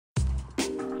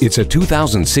It's a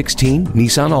 2016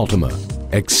 Nissan Altima.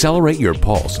 Accelerate your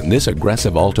pulse in this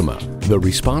aggressive Altima. The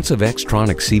responsive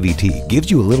Xtronic CVT gives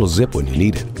you a little zip when you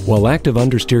need it, while active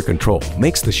understeer control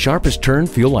makes the sharpest turn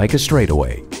feel like a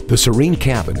straightaway. The serene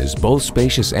cabin is both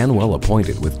spacious and well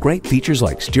appointed with great features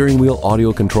like steering wheel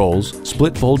audio controls,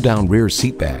 split fold-down rear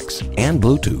seat backs, and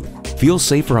Bluetooth. Feel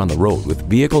safer on the road with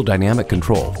vehicle dynamic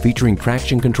control featuring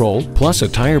traction control, plus a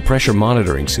tire pressure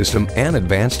monitoring system and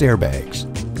advanced airbags.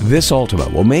 This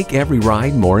Altima will make every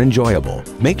ride more enjoyable.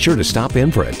 Make sure to stop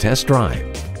in for a test drive.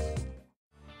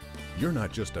 You're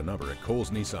not just a number at Cowles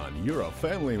Nissan, you're a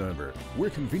family member. We're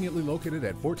conveniently located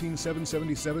at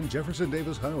 14777 Jefferson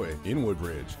Davis Highway in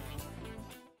Woodbridge.